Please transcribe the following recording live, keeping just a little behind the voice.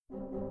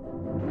Welcome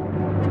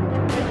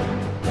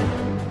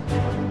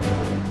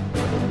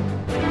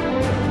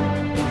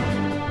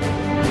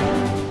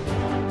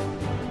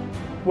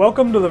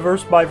to the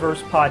Verse by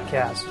Verse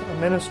podcast, a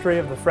ministry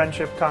of the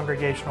Friendship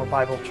Congregational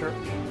Bible Church.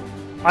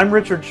 I'm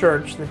Richard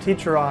Church, the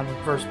teacher on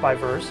Verse by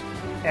Verse,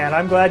 and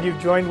I'm glad you've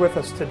joined with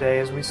us today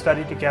as we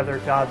study together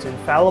God's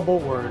infallible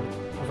Word,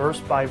 verse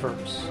by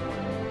verse.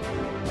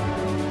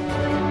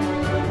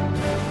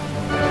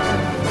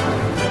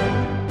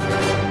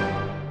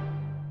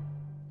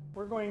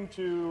 We're going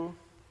to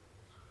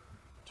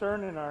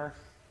turn in our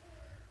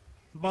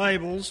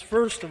Bibles,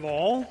 first of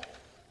all,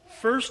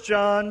 1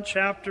 John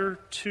chapter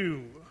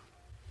 2.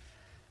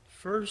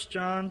 1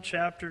 John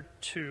chapter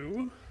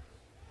 2.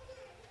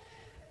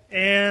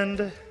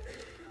 And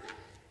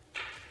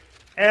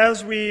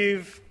as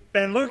we've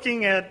been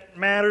looking at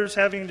matters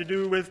having to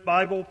do with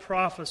Bible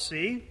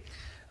prophecy,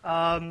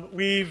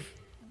 we've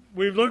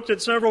looked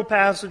at several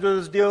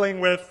passages dealing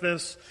with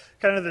this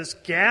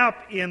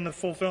gap in the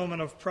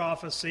fulfillment of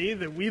prophecy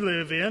that we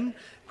live in,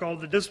 called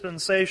the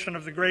dispensation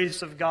of the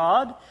grace of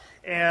God.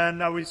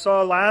 And we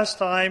saw last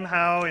time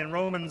how in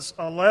Romans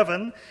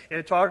 11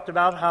 it talked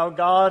about how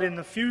God in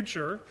the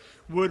future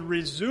would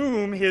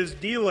resume his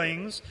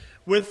dealings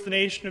with the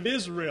nation of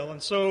Israel.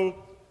 And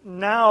so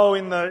now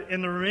in the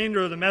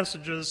remainder of the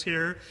messages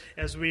here,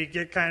 as we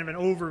get kind of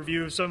an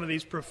overview of some of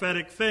these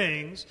prophetic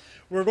things,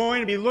 we're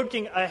going to be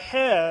looking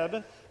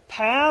ahead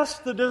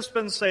past the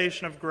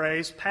dispensation of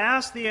grace,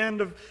 past the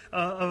end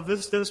of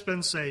this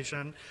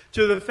dispensation,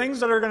 to the things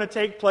that are going to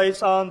take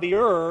place on the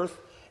earth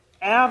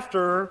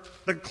after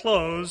the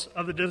close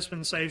of the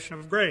dispensation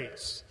of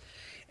grace.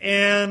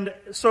 And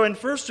so in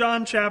 1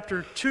 John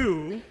chapter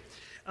 2,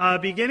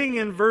 beginning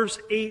in verse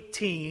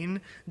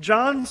 18,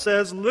 John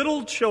says,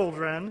 "Little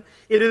children,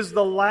 it is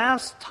the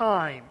last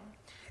time.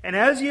 And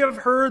as ye have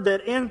heard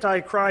that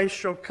Antichrist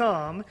shall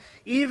come,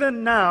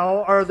 even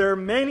now are there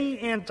many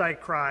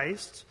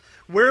Antichrists,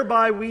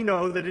 whereby we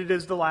know that it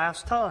is the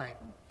last time.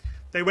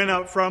 They went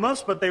out from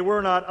us, but they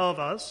were not of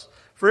us.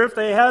 For if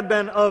they had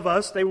been of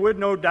us, they would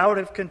no doubt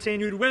have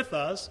continued with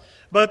us.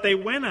 But they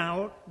went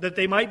out, that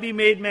they might be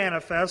made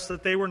manifest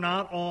that they were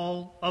not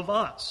all of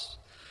us.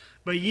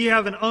 But ye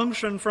have an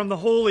unction from the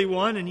Holy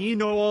One, and ye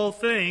know all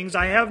things.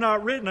 I have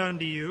not written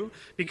unto you,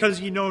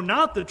 because ye know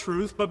not the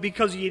truth, but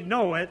because ye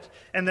know it,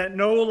 and that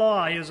no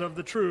lie is of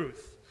the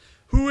truth.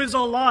 Who is a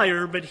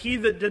liar but he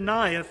that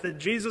denieth that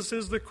Jesus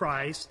is the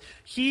Christ?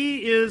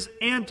 He is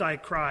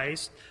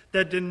Antichrist,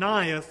 that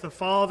denieth the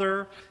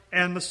Father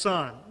and the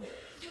Son."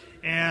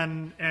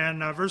 And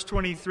verse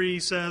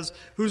 23 says,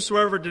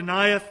 "Whosoever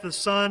denieth the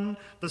Son,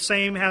 the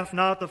same hath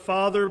not the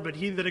Father, but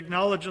he that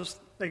acknowledgeth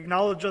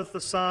the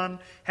Son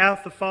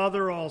hath the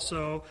Father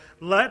also.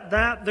 Let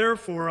that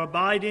therefore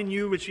abide in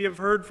you which ye have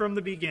heard from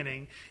the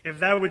beginning. If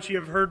that which ye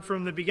have heard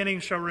from the beginning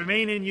shall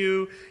remain in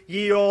you,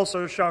 ye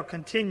also shall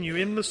continue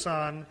in the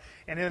Son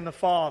and in the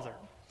Father."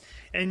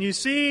 And you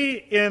see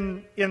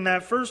in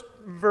that first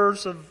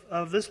verse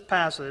of this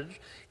passage,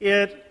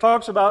 it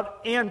talks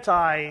about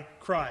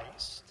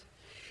Antichrist.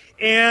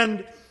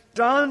 And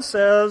John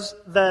says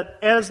that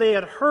as they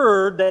had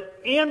heard that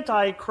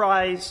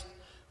Antichrist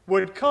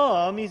would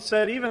come, he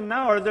said, even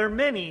now are there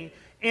many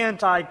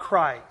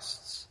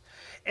Antichrists.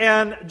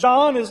 And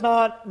John is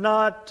not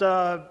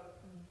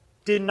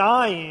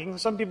denying.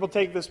 Some people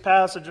take this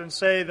passage and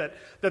say that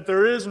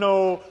there is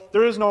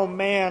no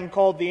man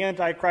called the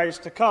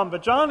Antichrist to come.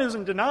 But John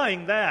isn't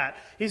denying that.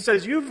 He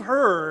says, you've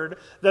heard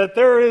that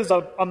there is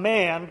a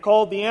man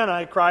called the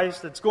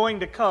Antichrist that's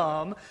going to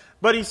come.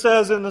 But he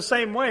says in the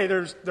same way,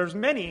 there's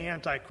many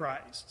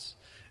Antichrists.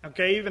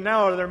 Okay, even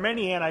now are there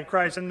many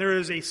Antichrists, and there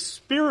is a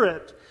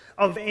spirit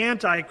of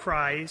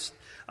Antichrist.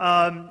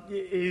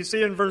 You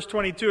see in verse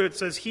 22, it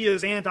says, "He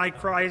is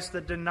Antichrist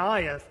that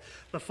denieth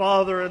the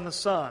Father and the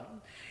Son."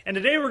 And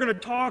today we're going to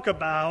talk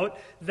about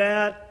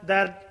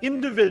that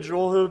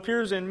individual who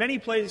appears in many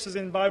places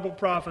in Bible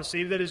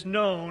prophecy that is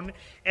known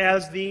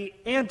as the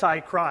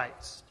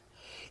Antichrist.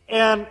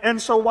 And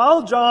so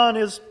while John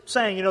is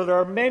saying, there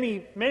are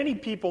many, many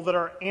people that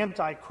are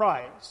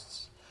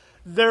Antichrists,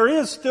 there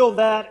is still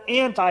that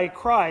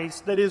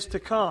Antichrist that is to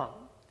come.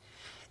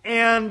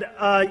 And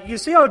you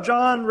see how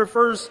John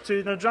refers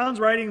to, John's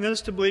writing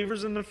this to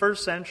believers in the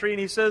first century, and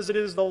he says it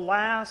is the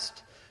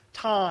last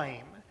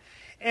time.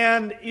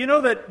 And you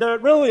know that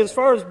really, as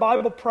far as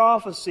Bible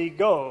prophecy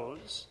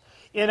goes,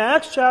 in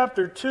Acts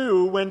chapter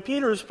 2, when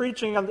Peter is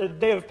preaching on the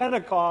day of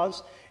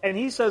Pentecost, and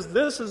he says,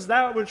 "This is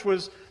that which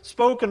was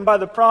spoken by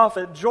the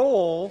prophet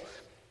Joel,"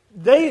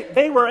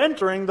 they were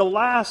entering the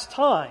last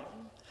time.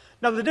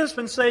 Now, the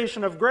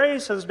dispensation of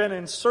grace has been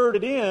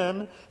inserted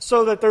in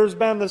so that there's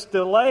been this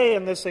delay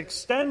and this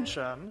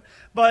extension.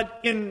 But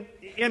in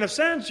a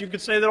sense, you could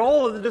say that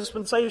all of the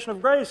dispensation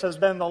of grace has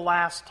been the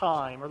last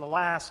time or the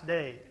last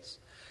days.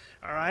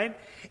 All right?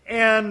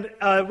 And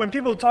when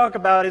people talk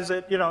about, is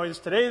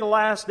today the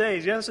last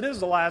days? Yes, it is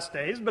the last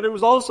days, but it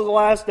was also the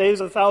last days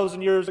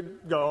 1,000 years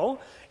ago.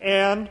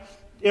 And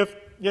if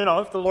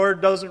the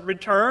Lord doesn't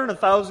return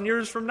 1,000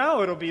 years from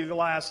now, it'll be the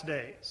last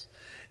days.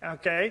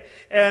 Okay?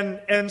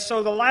 And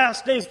so the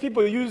last days,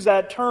 people use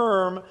that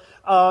term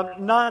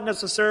not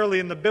necessarily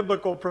in the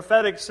biblical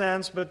prophetic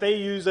sense, but they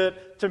use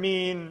it to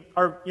mean,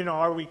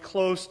 are we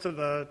close to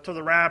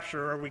the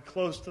rapture? Are we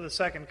close to the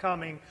second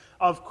coming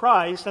of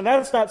Christ? And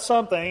that's not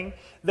something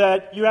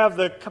that you have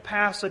the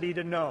capacity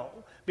to know,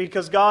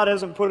 because God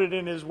hasn't put it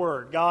in His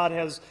Word. God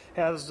has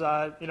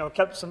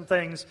kept some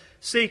things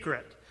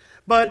secret.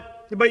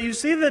 But you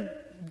see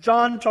that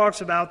John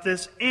talks about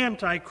this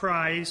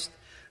Antichrist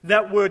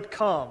that would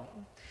come.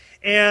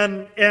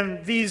 And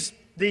these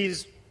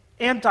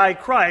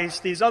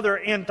Antichrist, these other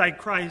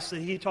Antichrists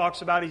that he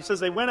talks about, he says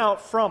they went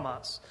out from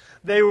us.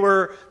 They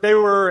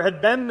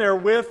had been there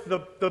with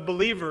the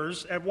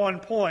believers at one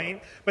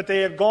point, but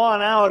they had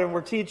gone out and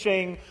were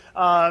teaching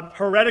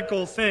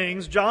heretical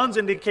things. John's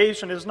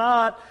indication is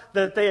not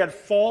that they had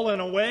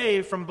fallen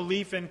away from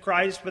belief in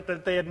Christ, but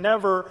that they had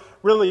never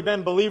really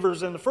been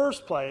believers in the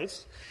first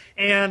place.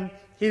 And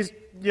he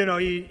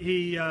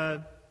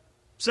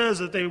says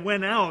that they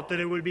went out, that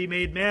it would be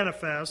made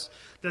manifest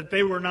that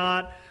they were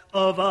not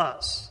of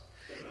us.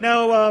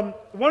 Now,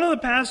 one of the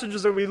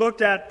passages that we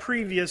looked at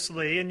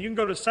previously, and you can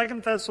go to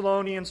 2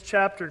 Thessalonians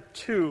chapter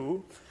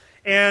 2,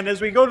 and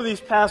as we go to these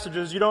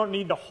passages, you don't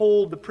need to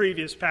hold the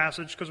previous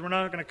passage, because we're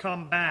not going to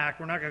come back.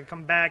 We're not going to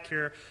come back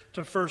here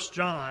to 1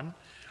 John.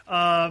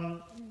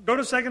 Go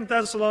to 2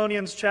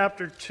 Thessalonians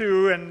chapter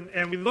 2,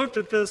 and we looked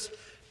at this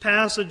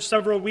passage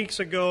several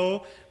weeks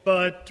ago,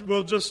 but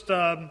we'll just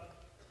look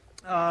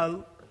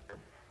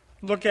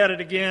at it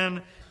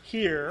again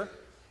here.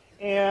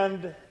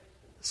 And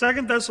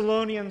 2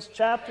 Thessalonians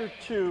chapter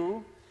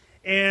 2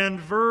 and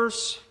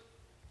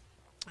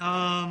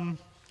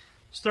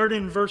start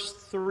in verse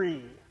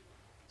 3.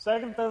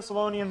 2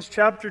 Thessalonians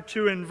chapter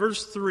 2 and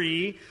verse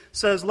 3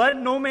 says, "Let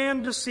no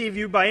man deceive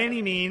you by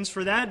any means,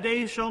 for that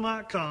day shall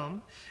not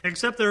come,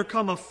 except there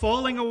come a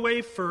falling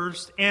away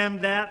first,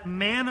 and that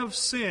man of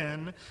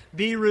sin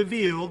be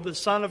revealed, the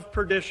son of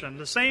perdition."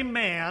 The same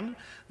man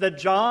that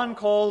John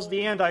calls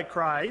the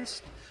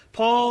Antichrist,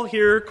 Paul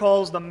here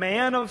calls the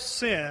man of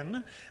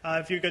sin.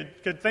 If you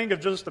could think of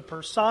just the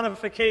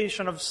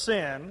personification of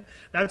sin,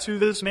 that's who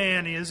this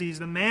man is. He's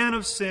the man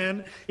of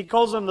sin. He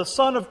calls him the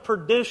son of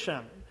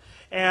perdition.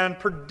 And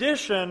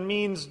perdition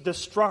means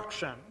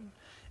destruction.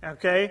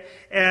 Okay?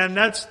 And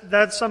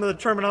that's some of the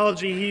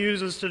terminology he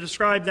uses to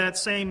describe that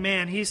same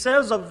man. He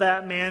says of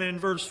that man in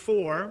verse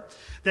 4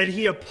 that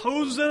he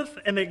opposeth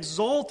and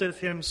exalteth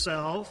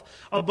himself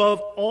above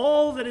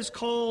all that is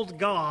called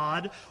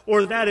God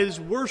or that is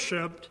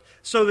worshipped,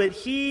 so that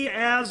he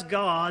as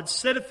God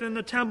sitteth in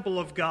the temple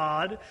of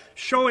God,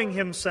 showing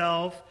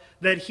himself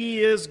that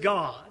he is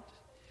God.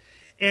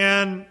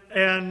 And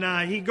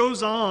he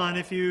goes on,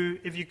 if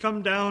you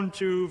come down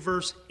to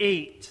verse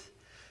 8,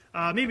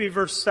 maybe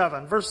verse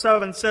 7. Verse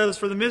 7 says,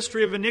 "For the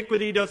mystery of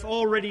iniquity doth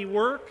already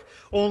work,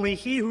 only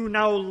he who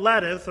now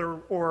letteth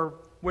or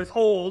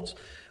withholds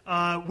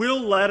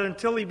will let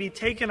until he be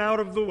taken out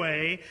of the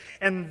way,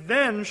 and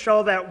then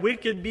shall that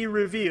wicked be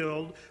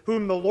revealed,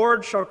 whom the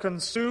Lord shall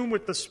consume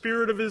with the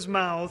spirit of his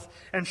mouth,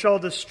 and shall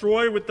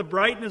destroy with the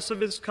brightness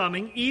of his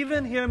coming,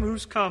 even him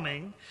whose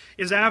coming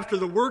is after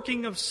the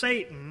working of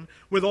Satan,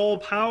 with all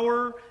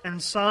power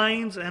and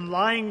signs and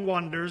lying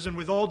wonders, and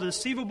with all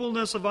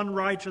deceivableness of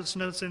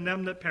unrighteousness in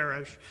them that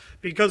perish,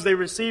 because they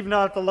receive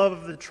not the love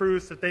of the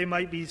truth, that they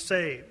might be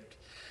saved.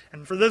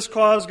 And for this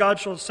cause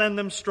God shall send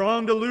them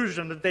strong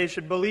delusion, that they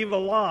should believe a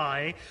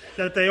lie,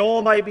 that they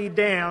all might be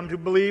damned who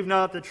believe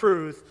not the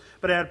truth,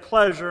 but had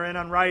pleasure in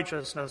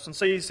unrighteousness." And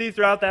so you see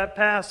throughout that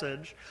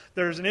passage,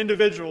 there's an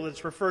individual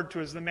that's referred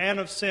to as the man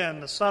of sin,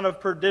 the son of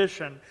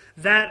perdition,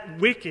 that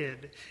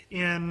wicked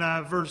in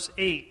verse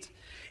 8.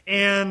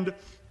 And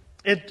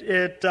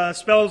it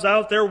spells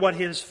out there what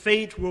his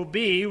fate will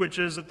be, which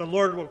is that the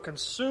Lord will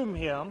consume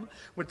him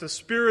with the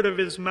spirit of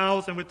his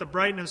mouth and with the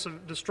brightness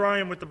of, destroy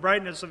him with the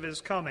brightness of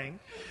his coming.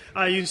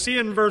 You see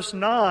in verse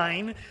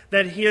 9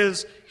 that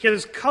his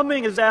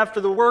coming is after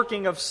the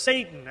working of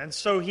Satan, and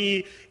so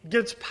he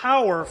gets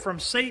power from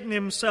Satan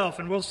himself,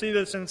 and we'll see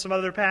this in some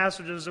other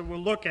passages that we'll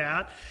look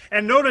at.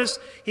 And notice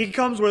he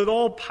comes with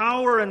all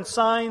power and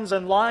signs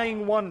and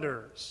lying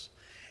wonders.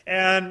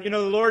 And the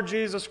Lord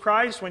Jesus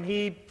Christ, when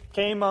he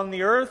came on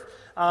the earth,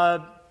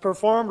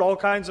 performed all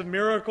kinds of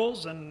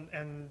miracles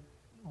and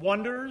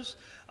wonders.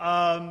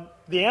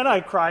 The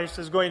Antichrist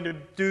is going to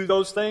do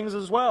those things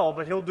as well,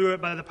 but he'll do it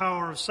by the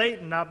power of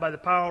Satan, not by the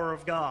power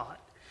of God.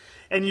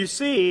 And you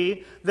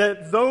see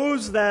that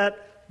those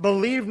that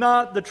believe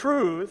not the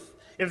truth,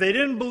 if they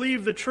didn't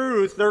believe the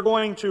truth, they're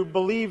going to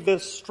believe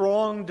this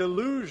strong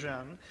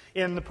delusion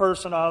in the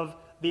person of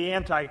the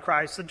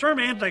Antichrist. The term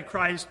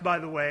Antichrist, by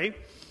the way,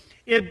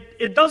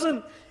 it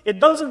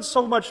doesn't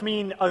so much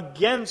mean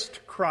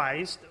against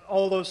Christ,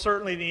 although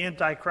certainly the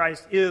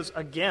Antichrist is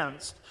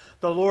against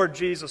the Lord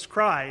Jesus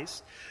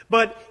Christ,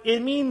 but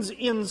it means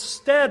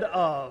instead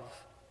of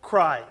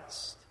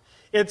Christ.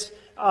 It's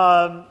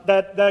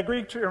that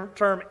Greek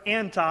term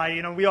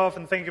anti, we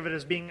often think of it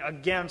as being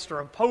against or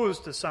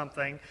opposed to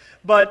something,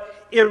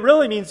 but it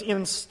really means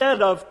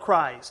instead of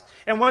Christ.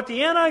 And what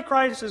the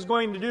Antichrist is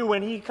going to do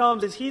when he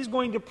comes is he's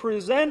going to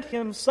present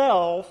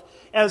himself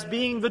as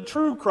being the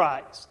true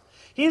Christ.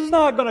 He's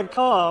not going to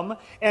come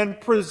and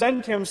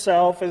present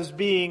himself as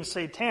being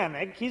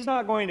satanic. He's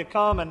not going to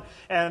come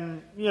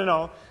and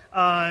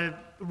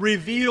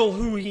reveal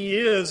who he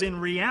is in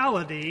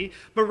reality,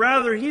 but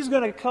rather he's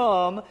going to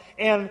come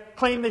and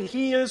claim that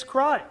he is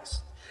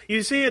Christ.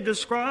 You see, it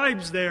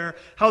describes there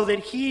how that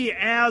he,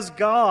 as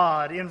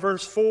God, in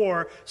verse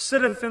 4,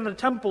 sitteth in the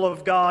temple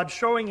of God,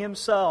 showing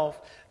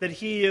himself that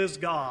he is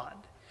God.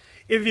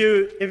 If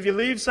you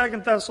leave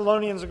 2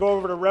 Thessalonians and go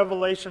over to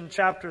Revelation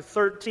chapter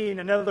 13,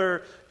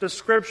 another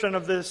description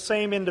of this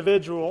same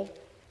individual,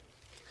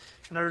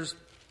 and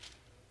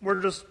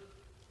we're just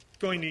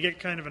going to get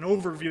kind of an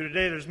overview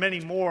today. There's many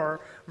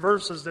more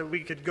verses that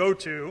we could go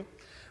to.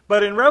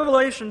 But in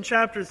Revelation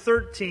chapter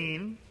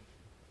 13,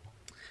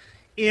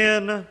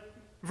 in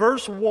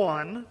verse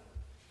 1,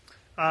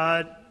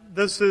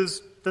 this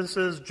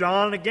is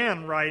John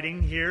again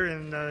writing here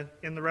in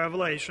the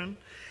Revelation.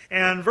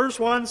 And verse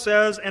 1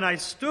 says, "And I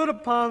stood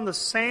upon the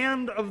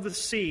sand of the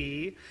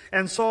sea,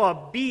 and saw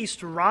a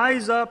beast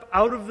rise up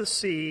out of the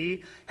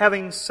sea,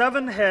 having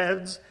 7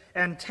 heads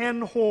and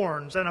 10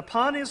 horns, and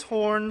upon his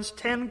horns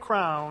 10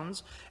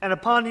 crowns, and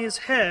upon his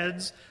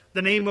heads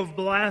the name of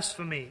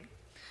blasphemy.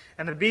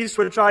 And the beast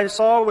which I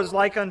saw was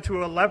like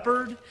unto a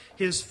leopard.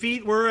 His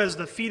feet were as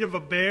the feet of a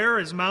bear,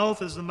 his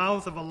mouth as the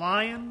mouth of a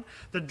lion.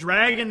 The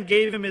dragon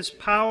gave him his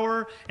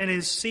power and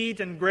his seat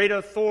and great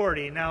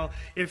authority." Now,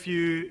 if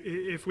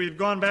we had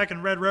gone back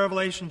and read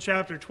Revelation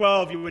chapter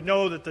 12, you would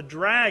know that the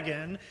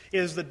dragon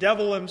is the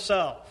devil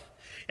himself.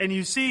 And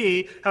you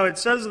see how it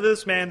says of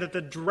this man that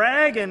the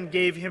dragon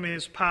gave him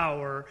his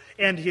power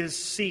and his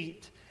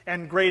seat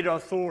and great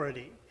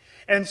authority.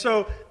 And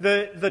so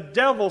the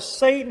devil,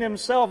 Satan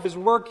himself, is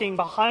working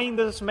behind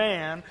this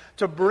man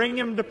to bring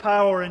him to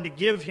power and to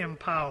give him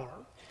power.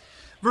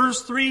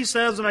 Verse 3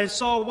 says, "And I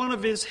saw one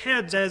of his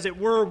heads as it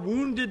were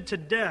wounded to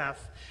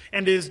death,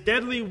 and his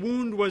deadly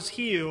wound was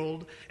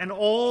healed, and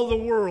all the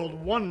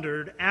world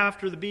wondered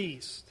after the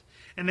beast.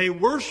 And they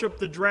worshipped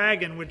the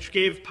dragon which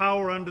gave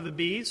power unto the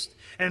beast,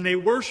 and they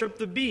worshipped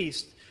the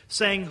beast,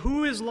 saying,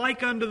 Who is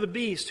like unto the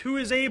beast? Who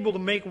is able to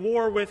make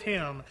war with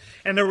him?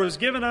 And there was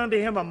given unto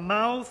him a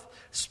mouth,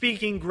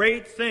 speaking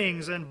great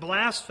things and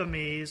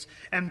blasphemies,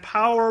 and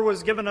power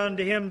was given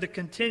unto him to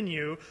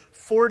continue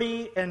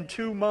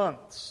 42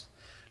 months.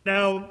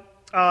 Now,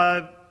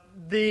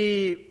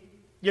 you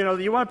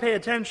want to pay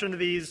attention to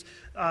these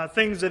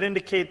things that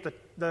indicate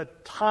the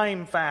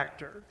time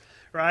factor,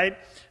 right?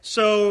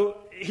 So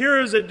here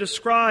as it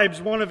describes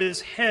one of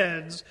his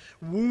heads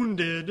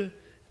wounded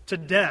to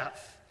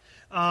death.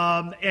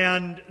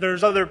 And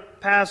there's other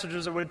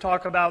passages that would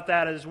talk about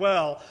that as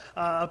well.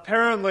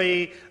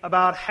 Apparently,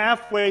 about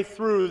halfway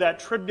through that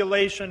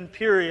tribulation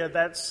period,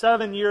 that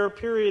 7-year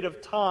period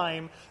of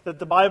time that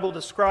the Bible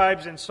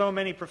describes in so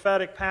many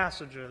prophetic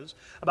passages,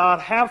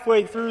 about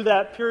halfway through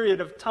that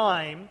period of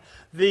time,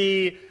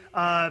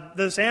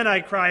 this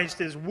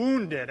Antichrist is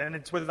wounded, and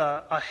it's with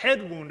a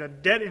head wound,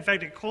 in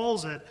fact, it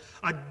calls it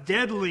a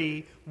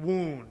deadly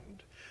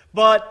wound.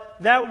 But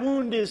that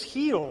wound is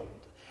healed.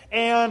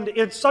 And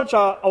it's such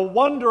a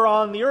wonder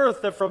on the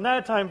earth that from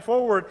that time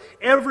forward,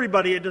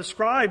 everybody, it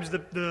describes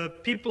the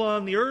people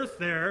on the earth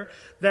there,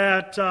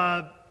 that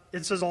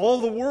it says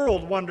all the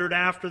world wondered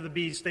after the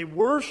beast. They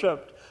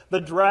worshipped the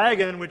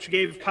dragon which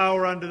gave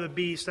power unto the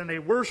beast, and they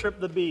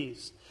worshipped the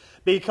beast.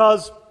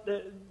 Because,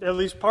 at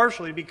least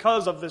partially,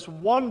 because of this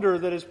wonder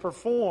that is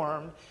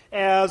performed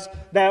as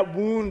that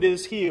wound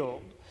is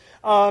healed.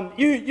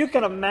 You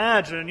can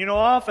imagine,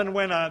 often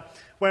when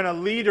a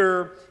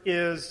leader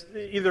is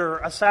either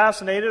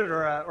assassinated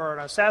or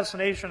an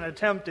assassination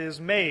attempt is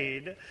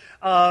made,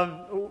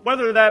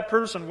 whether that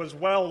person was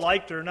well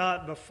liked or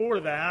not before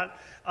that,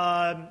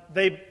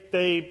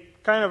 they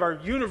kind of are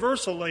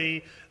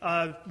universally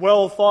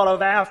well thought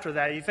of after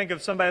that. You think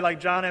of somebody like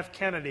John F.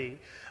 Kennedy,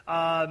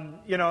 and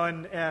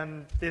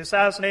the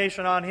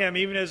assassination on him,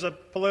 even as a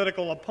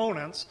political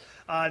opponents,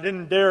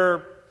 didn't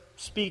dare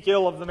speak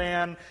ill of the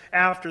man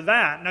after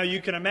that. Now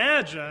you can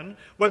imagine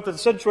what the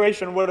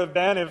situation would have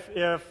been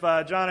if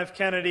John F.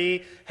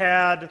 Kennedy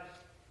had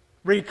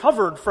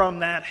recovered from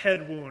that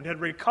head wound, had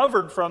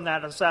recovered from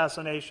that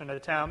assassination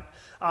attempt.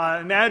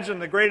 Imagine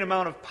the great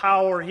amount of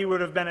power he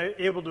would have been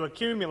able to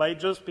accumulate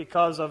just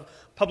because of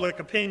public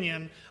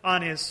opinion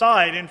on his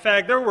side. In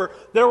fact, there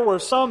were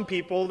some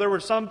people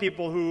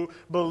who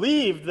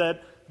believed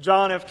that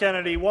John F.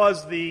 Kennedy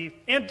was the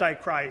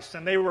Antichrist,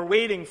 and they were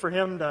waiting for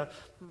him to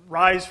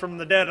rise from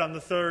the dead on the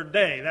third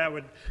day. That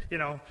would,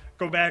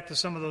 go back to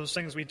some of those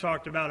things we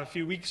talked about a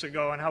few weeks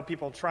ago and how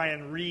people try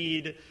and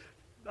read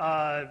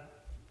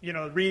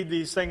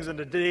these things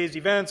into today's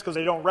events because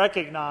they don't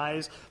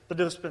recognize the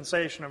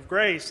dispensation of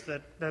grace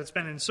that's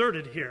been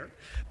inserted here.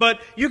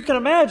 But you can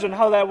imagine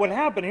how that would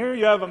happen. Here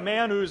you have a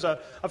man who's a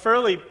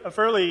fairly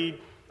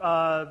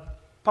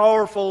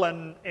powerful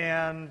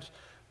and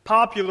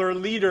popular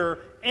leader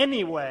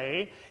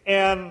anyway.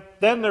 And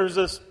then there's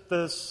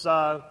this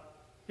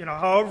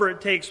however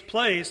it takes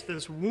place,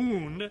 this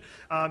wound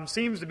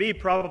seems to be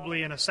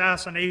probably an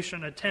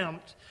assassination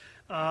attempt.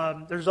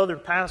 There's other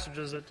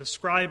passages that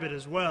describe it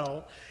as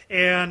well.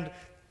 And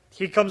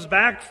he comes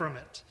back from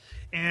it.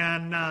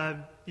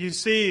 And you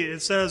see,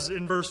 it says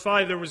in verse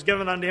 5, there was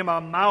given unto him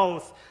a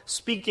mouth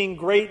speaking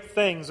great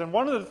things. And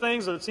one of the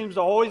things that seems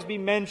to always be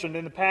mentioned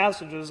in the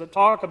passages that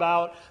talk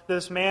about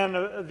this man,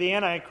 the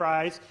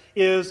Antichrist,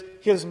 is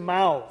his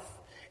mouth.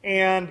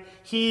 And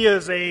he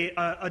is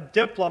a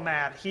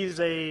diplomat. He's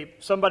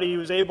somebody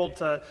who's able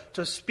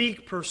to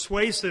speak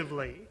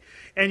persuasively.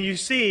 And you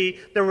see,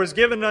 there was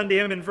given unto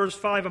him in verse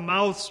 5 a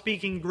mouth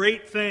speaking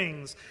great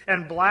things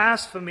and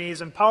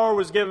blasphemies, and power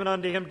was given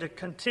unto him to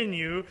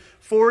continue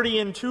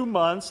 42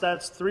 months.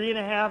 That's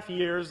 3.5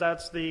 years.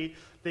 That's the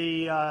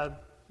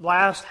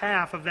last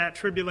half of that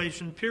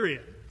tribulation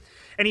period.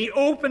 And he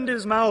opened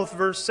his mouth,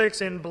 verse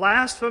 6, in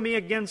blasphemy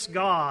against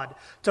God,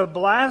 to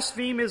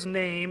blaspheme his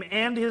name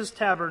and his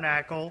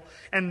tabernacle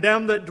and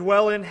them that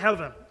dwell in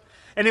heaven.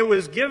 And it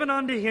was given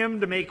unto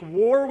him to make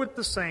war with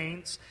the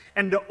saints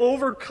and to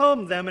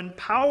overcome them, and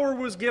power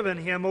was given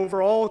him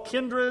over all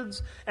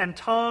kindreds and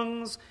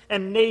tongues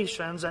and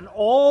nations, and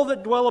all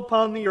that dwell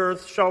upon the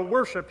earth shall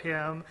worship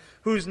him,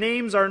 whose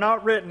names are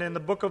not written in the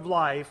book of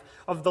life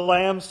of the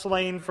Lamb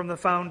slain from the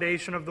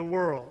foundation of the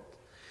world.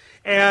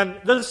 And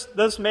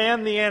this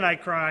man, the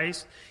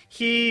Antichrist,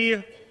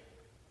 he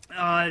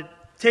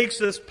takes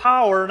this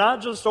power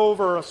not just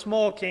over a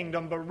small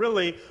kingdom, but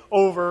really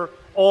over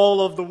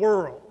all of the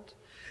world.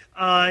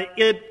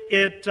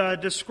 It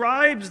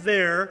describes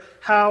there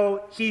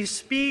how he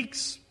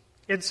speaks.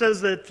 It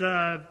says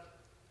that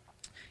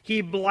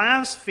he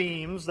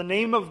blasphemes the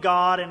name of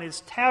God and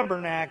his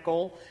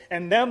tabernacle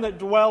and them that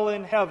dwell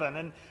in heaven.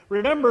 And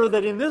remember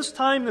that in this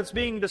time that's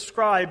being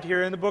described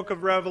here in the book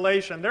of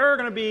Revelation, there's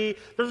going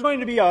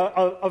to be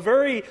a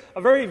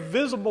very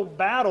visible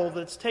battle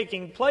that's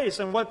taking place.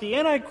 And what the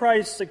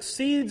Antichrist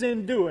succeeds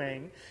in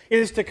doing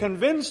is to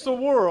convince the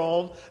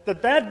world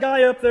that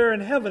guy up there in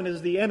heaven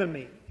is the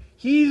enemy.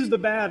 He's the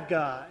bad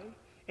guy.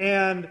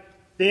 And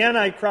the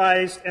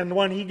Antichrist and the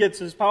one he gets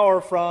his power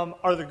from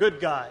are the good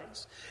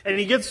guys. And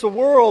he gets the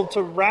world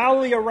to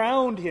rally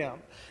around him.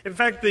 In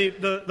fact,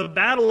 the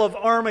Battle of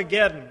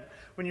Armageddon,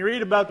 when you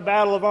read about the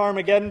Battle of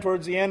Armageddon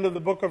towards the end of the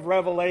book of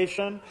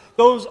Revelation,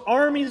 those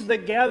armies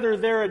that gather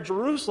there at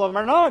Jerusalem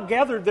are not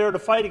gathered there to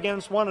fight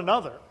against one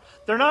another.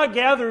 They're not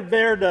gathered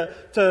there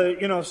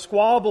to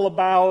squabble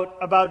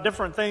about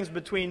different things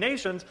between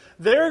nations.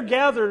 They're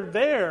gathered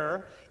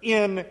there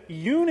in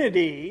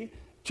unity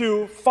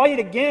to fight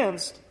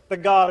against the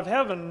God of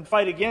heaven,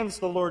 fight against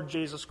the Lord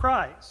Jesus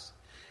Christ.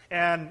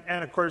 And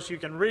of course you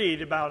can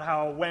read about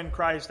how when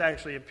Christ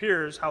actually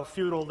appears, how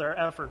futile their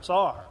efforts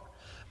are.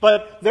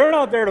 But they're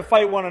not there to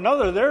fight one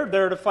another, they're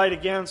there to fight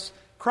against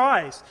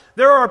Christ.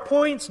 There are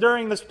points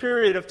during this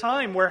period of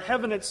time where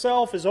heaven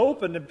itself is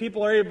opened and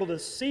people are able to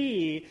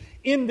see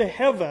into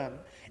heaven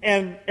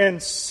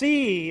and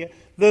see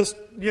this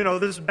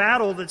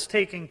battle that's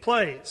taking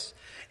place.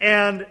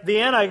 And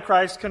the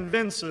Antichrist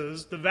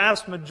convinces the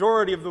vast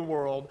majority of the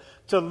world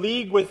to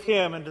league with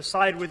him and to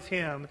side with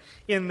him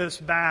in this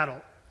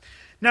battle.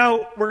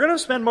 Now, we're going to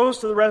spend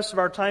most of the rest of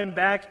our time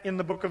back in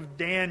the book of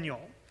Daniel.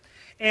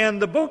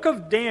 And the book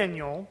of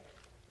Daniel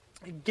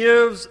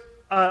gives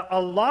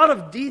a lot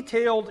of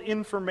detailed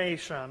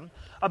information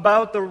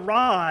about the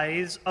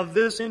rise of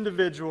this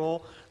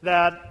individual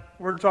that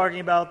we're talking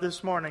about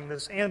this morning,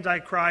 this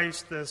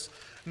Antichrist, this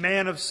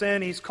man of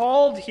sin. He's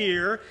called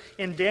here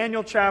in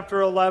Daniel chapter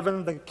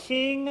 11 the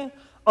King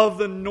of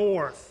the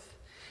North.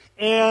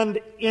 And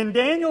in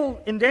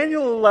Daniel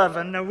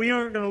 11, now we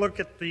aren't going to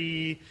look at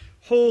the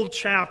whole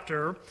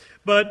chapter,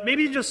 but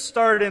maybe just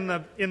start in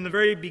the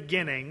very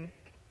beginning.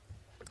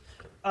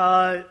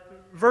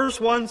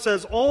 Verse 1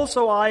 says,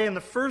 "Also I, in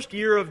the first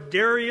year of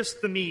Darius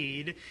the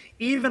Mede,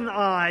 even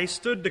I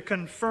stood to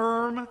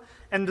confirm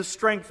and to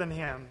strengthen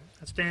him."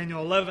 That's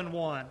Daniel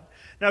 11:1.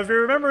 Now, if you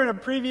remember in a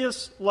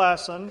previous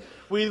lesson,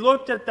 we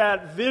looked at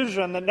that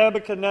vision that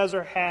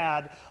Nebuchadnezzar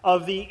had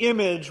of the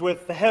image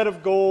with the head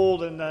of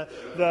gold and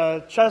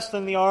the chest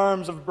and the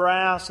arms of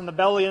brass and the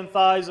belly and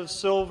thighs of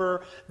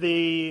silver,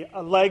 the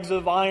legs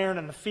of iron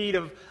and the feet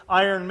of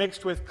iron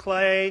mixed with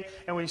clay.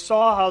 And we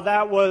saw how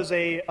that was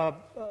a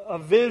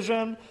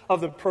vision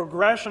of the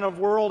progression of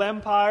world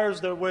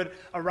empires that would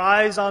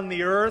arise on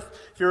the earth.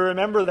 If you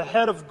remember, the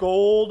head of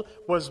gold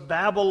was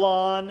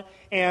Babylon,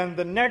 and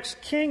the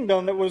next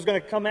kingdom that was going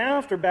to come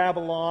after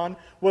Babylon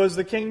was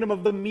the kingdom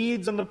of the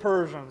Medes and the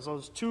Persians,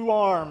 those two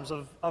arms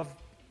of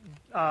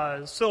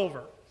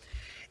silver.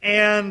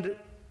 And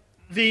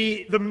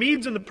the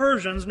Medes and the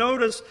Persians,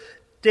 notice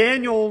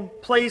Daniel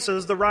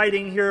places the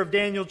writing here of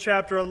Daniel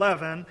chapter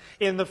 11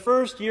 in the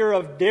first year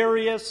of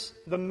Darius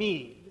the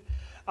Mede.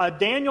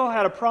 Daniel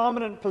had a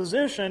prominent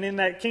position in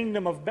that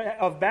kingdom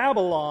of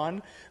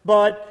Babylon,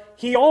 but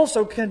he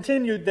also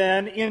continued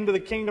then into the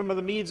kingdom of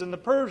the Medes and the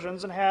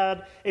Persians and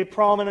had a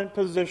prominent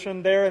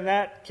position there in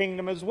that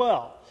kingdom as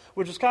well,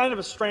 which is kind of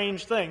a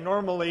strange thing.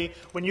 Normally,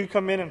 when you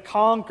come in and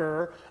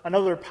conquer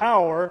another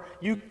power,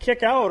 you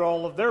kick out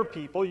all of their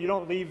people. You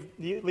don't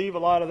leave a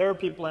lot of their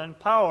people in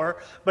power.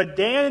 But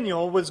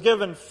Daniel was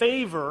given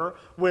favor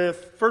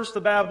with first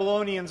the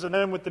Babylonians and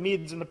then with the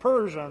Medes and the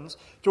Persians,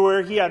 to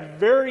where he had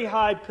very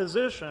high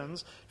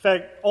positions, in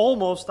fact,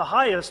 almost the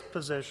highest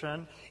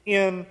position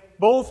in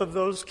both of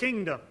those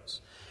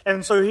kingdoms.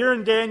 And so here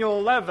in Daniel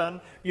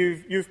 11,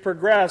 you've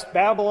progressed.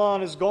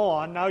 Babylon is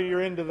gone. Now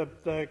you're into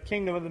the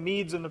kingdom of the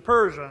Medes and the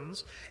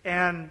Persians.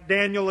 And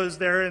Daniel is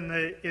there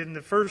in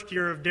the first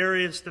year of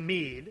Darius the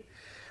Mede.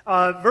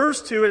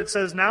 Verse 2, it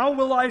says, "Now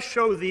will I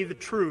show thee the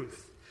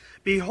truth.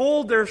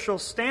 Behold, there shall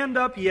stand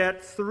up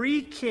yet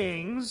 3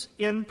 kings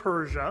in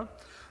Persia.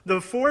 The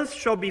 4th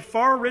shall be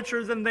far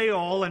richer than they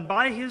all, and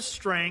by his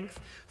strength,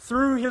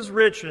 through his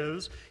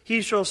riches,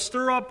 he shall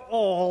stir up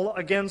all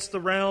against the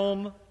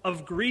realm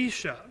of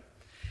Grecia.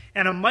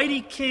 And a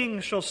mighty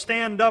king shall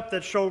stand up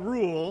that shall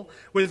rule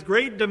with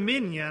great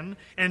dominion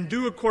and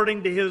do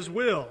according to his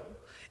will.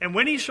 And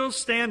when he shall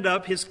stand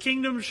up, his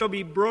kingdom shall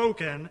be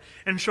broken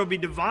and shall be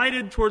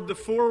divided toward the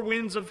 4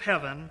 winds of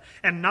heaven,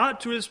 and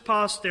not to his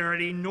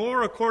posterity,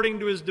 nor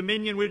according to his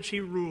dominion which he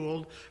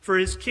ruled, for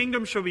his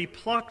kingdom shall be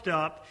plucked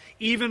up,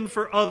 even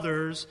for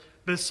others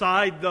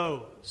beside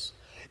those."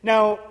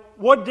 Now,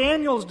 what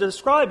Daniel's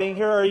describing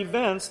here are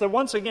events that,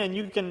 once again,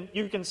 you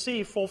can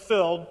see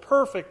fulfilled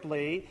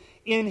perfectly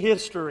in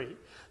history.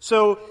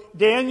 So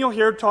Daniel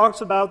here talks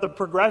about the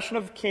progression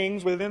of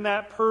kings within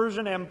that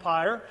Persian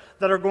Empire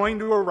that are going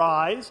to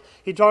arise.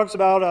 He talks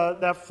about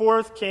that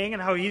 4th king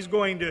and how he's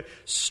going to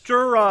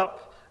stir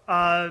up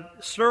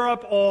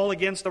all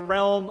against the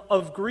realm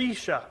of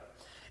Grecia.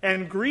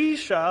 And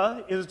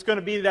Grecia is going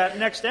to be that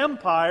next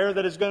empire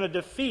that is going to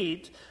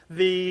defeat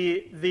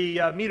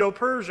the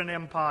Medo-Persian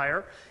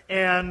Empire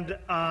and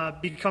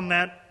become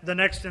the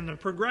next in the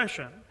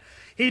progression.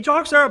 He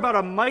talks there about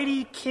a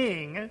mighty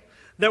king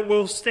that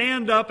will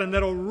stand up and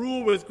that will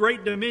rule with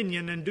great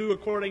dominion and do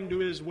according to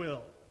his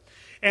will.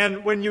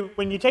 And when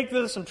you take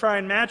this and try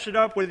and match it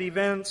up with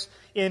events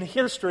in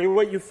history,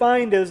 what you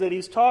find is that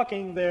he's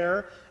talking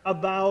there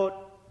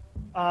about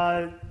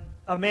a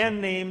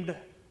man named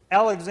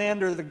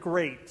Alexander the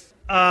Great.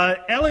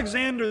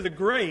 Alexander the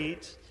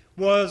Great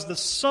was the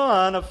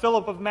son of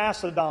Philip of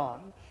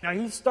Macedon. Now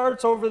he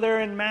starts over there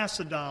in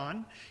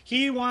Macedon.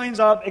 He winds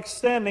up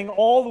extending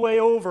all the way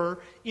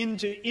over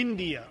into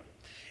India.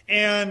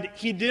 And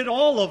he did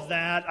all of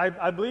that.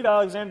 I believe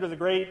Alexander the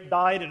Great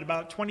died at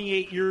about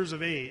 28 years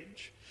of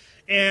age.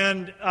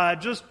 And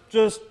had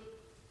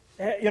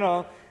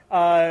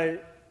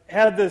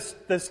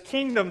this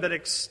kingdom that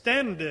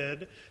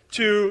extended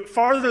to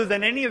farther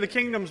than any of the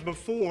kingdoms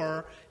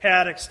before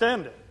had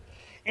extended.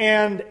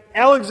 And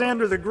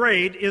Alexander the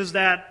Great is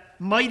that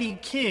mighty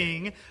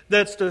king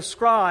that's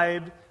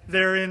described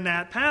there in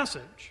that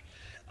passage.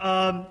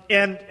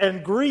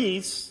 And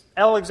Greece,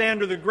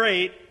 Alexander the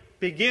Great,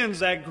 begins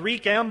that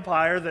Greek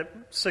empire that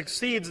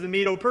succeeds the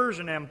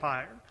Medo-Persian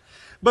Empire.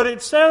 But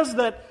it says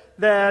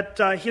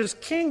that his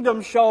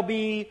kingdom shall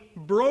be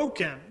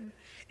broken.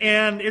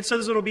 And it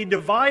says it'll be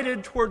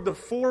divided toward the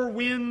 4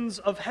 winds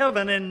of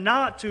heaven and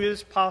not to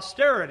his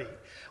posterity.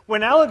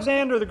 When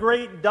Alexander the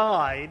Great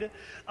died,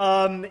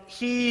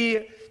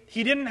 he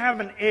didn't have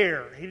an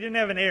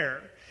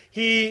heir.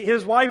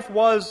 His wife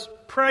was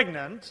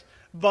pregnant,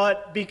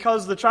 but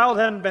because the child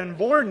hadn't been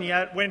born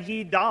yet when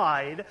he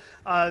died,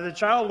 the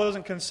child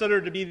wasn't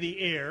considered to be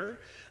the heir.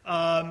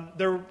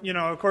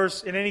 Of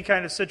course, in any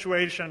kind of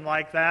situation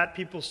like that,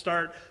 people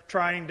start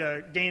trying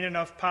to gain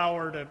enough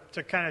power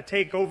to kind of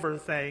take over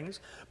things.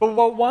 But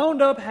what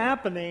wound up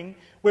happening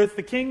with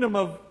the kingdom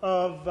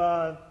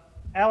of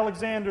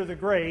Alexander the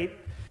Great,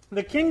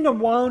 the kingdom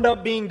wound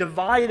up being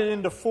divided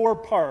into 4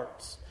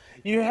 parts.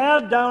 You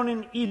had down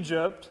in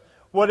Egypt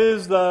what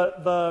is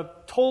the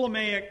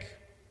Ptolemaic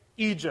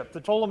Egypt, the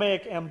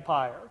Ptolemaic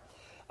Empire.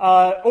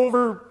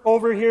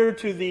 Over here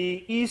to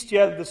the east, you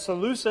had the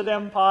Seleucid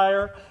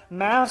Empire.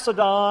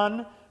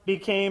 Macedon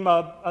became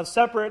a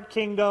separate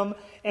kingdom.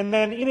 And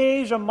then in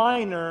Asia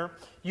Minor,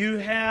 you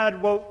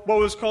had what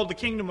was called the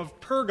kingdom of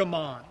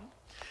Pergamon.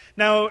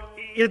 Now,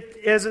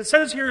 as it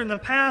says here in the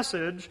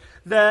passage,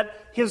 that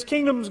his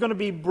kingdom is going to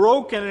be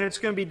broken and it's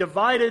going to be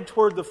divided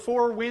toward the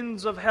 4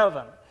 winds of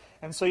heaven.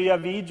 And so you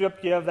have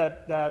Egypt, you have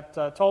that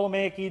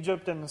Ptolemaic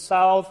Egypt in the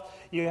south,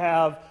 you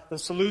have the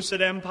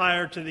Seleucid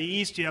Empire to the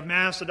east, you have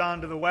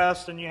Macedon to the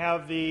west, and you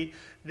have the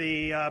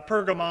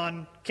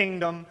Pergamon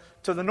kingdom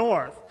to the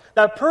north.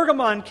 That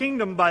Pergamon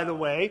kingdom, by the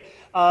way,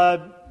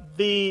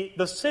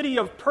 the city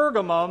of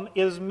Pergamum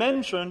is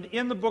mentioned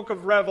in the book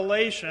of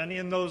Revelation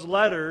in those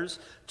letters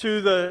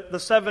to the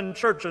 7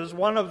 churches.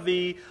 One of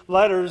the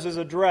letters is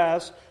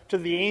addressed to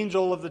the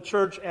angel of the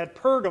church at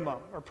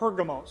Pergamum, or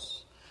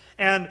Pergamos.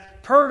 And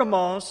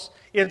Pergamos,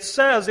 it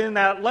says in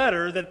that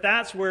letter that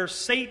that's where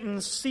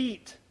Satan's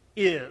seat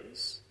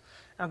is.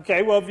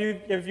 Okay, well,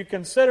 if you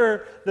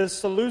consider the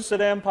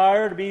Seleucid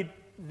Empire to be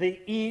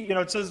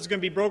it says it's going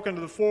to be broken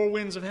to the four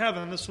winds of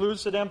heaven. The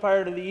Seleucid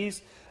Empire to the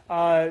east,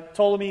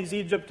 Ptolemy's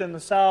Egypt in the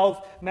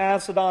south,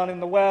 Macedon in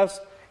the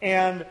west,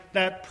 and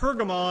that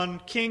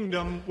Pergamon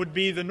kingdom would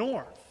be the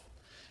north.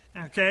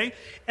 Okay?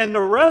 And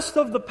the rest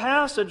of the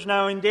passage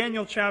now in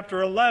Daniel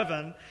chapter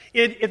 11,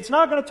 it's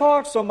not going to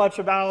talk so much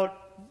about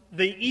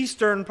the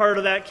eastern part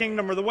of that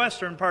kingdom or the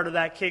western part of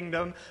that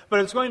kingdom, but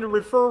it's going to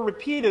refer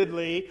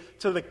repeatedly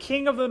to the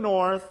king of the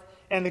north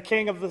and the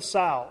king of the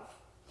south.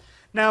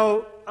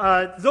 Now,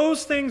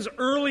 those things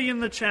early in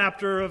the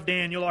chapter of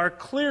Daniel are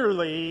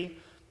clearly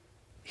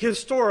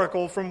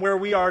historical from where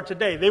we are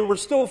today. They were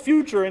still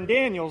future in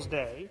Daniel's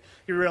day.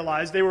 You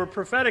realize they were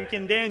prophetic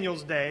in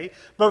Daniel's day,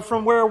 but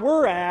from where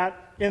we're at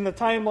in the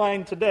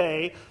timeline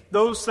today,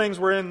 those things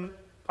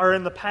are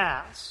in the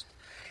past.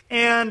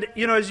 And,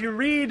 as you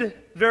read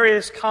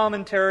various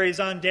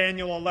commentaries on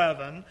Daniel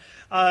 11,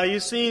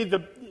 you see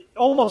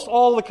almost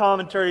all the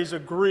commentaries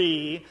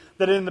agree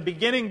that in the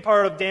beginning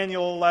part of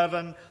Daniel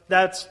 11,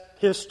 that's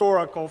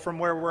historical from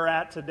where we're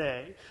at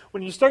today.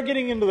 When you start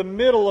getting into the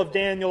middle of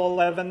Daniel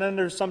 11, then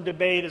there's some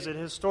debate. Is it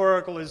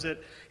historical? Is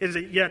it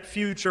yet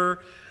future?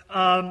 We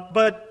aren't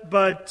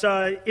going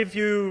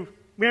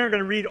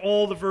to read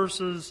all the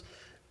verses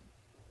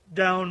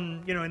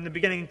down, in the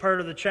beginning part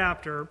of the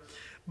chapter.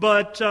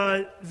 But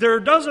there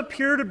does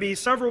appear to be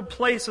several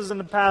places in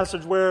the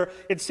passage where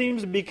it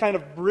seems to be kind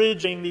of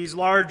bridging these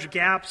large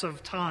gaps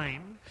of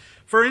time.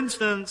 For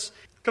instance,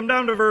 come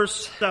down to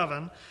verse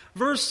 7.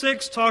 Verse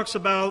 6 talks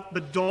about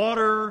the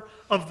daughter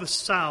of the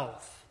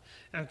south,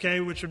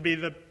 which would be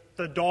the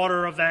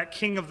daughter of that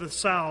king of the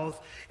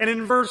south. And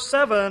in verse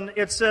 7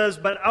 it says,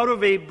 "But out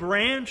of a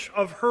branch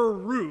of her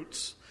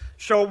roots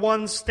shall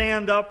one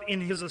stand up in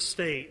his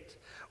estate."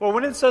 Well,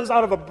 when it says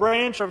out of a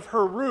branch of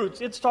her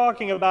roots, it's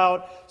talking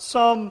about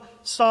some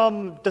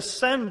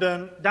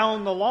descendant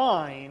down the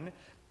line.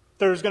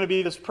 There's going to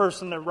be this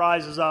person that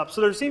rises up. So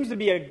there seems to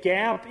be a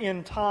gap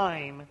in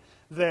time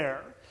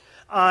there.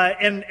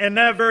 And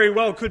that very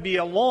well could be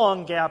a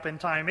long gap in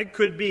time. It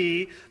could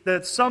be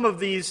that some of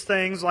these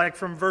things, like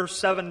from verse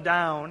 7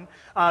 down,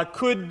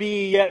 could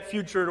be yet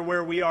future to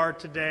where we are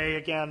today.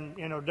 Again,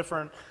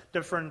 different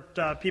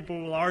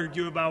people will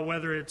argue about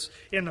whether it's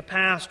in the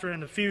past or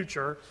in the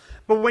future.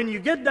 But when you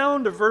get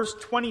down to verse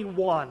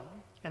 21,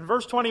 and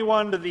verse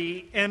 21 to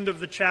the end of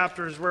the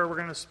chapter is where we're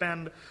going to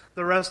spend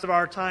the rest of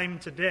our time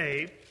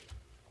today.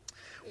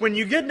 When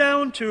you get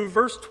down to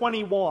verse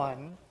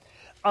 21,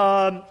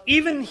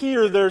 even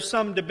here there's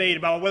some debate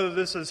about whether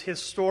this is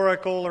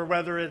historical or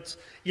whether it's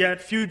yet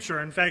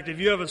future. In fact, if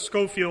you have a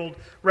Scofield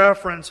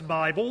Reference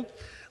Bible,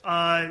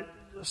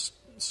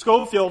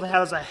 Scofield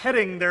has a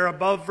heading there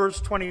above verse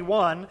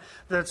 21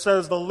 that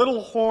says the little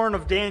horn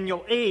of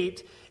Daniel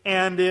 8,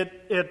 and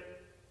it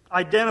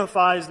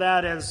identifies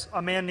that as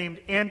a man named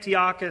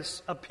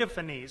Antiochus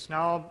Epiphanes.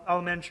 Now,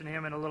 I'll mention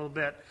him in a little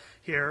bit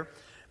here.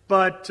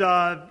 But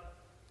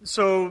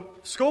so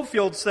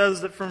Scofield says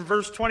that from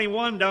verse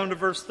 21 down to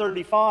verse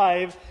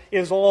 35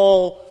 is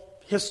all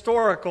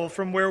historical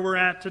from where we're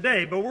at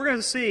today. But we're going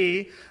to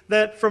see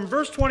that from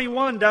verse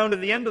 21 down to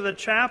the end of the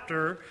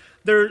chapter,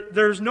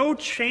 there's no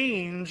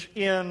change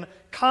in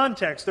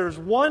context. There's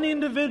one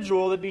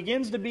individual that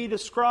begins to be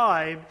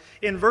described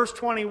in verse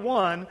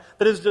 21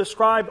 that is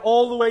described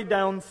all the way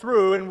down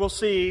through, and we'll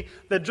see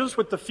that just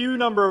with the few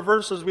number of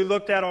verses we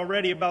looked at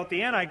already about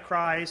the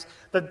Antichrist,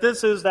 that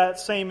this is that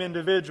same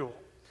individual.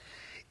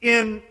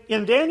 In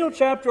Daniel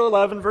chapter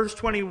 11, verse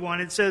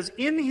 21, it says,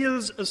 "in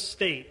his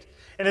estate."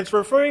 And it's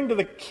referring to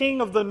the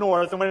king of the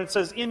north. And when it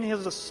says "in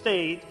his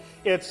estate,"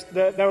 it's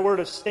that word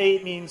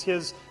estate means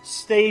his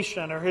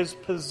station or his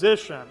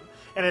position.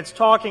 And it's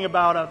talking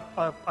about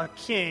a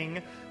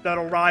king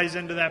that'll rise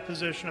into that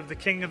position of the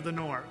king of the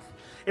north.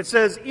 It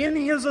says, "In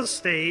his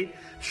estate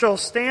shall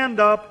stand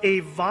up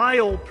a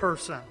vile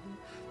person,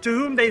 to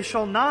whom they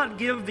shall not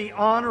give the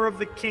honor of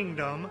the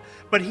kingdom,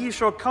 but he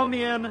shall come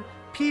in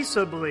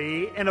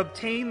peaceably and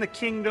obtain the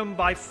kingdom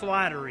by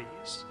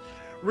flatteries."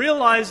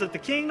 Realize that the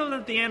kingdom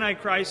that the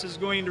Antichrist is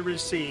going to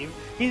receive,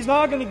 he's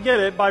not going to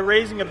get it by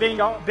raising a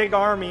big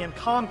army and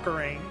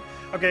conquering.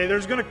 Okay,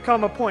 there's going to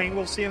come a point,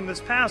 we'll see in this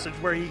passage,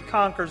 where he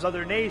conquers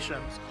other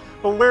nations.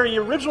 But where he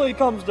originally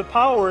comes to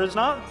power is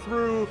not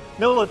through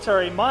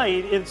military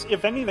might.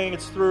 If anything,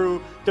 it's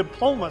through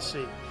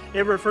diplomacy.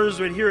 It refers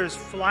to it here as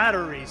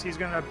flatteries. He's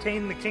going to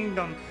obtain the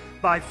kingdom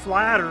by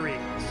flatteries.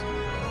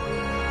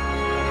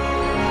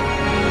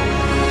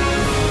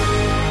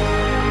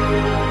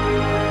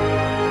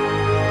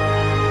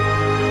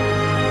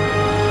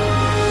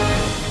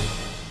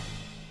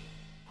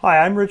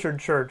 Hi, I'm Richard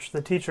Church,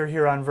 the teacher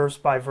here on Verse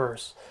by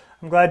Verse.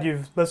 I'm glad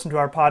you've listened to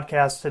our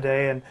podcast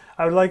today, and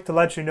I would like to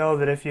let you know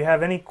that if you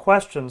have any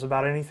questions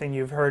about anything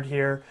you've heard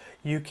here,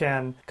 you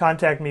can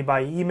contact me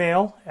by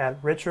email at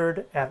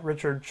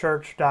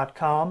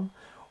richard@richardchurch.com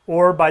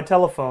or by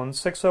telephone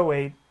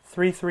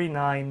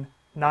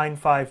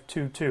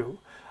 608-339-9522.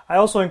 I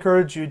also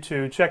encourage you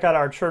to check out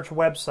our church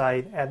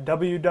website at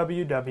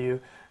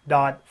www.richardchurch.com.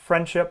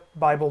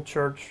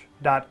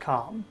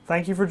 www.friendshipbiblechurch.com.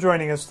 Thank you for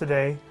joining us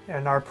today,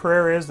 and our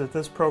prayer is that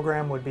this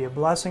program would be a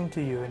blessing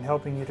to you in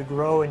helping you to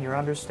grow in your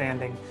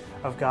understanding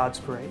of God's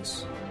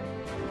grace.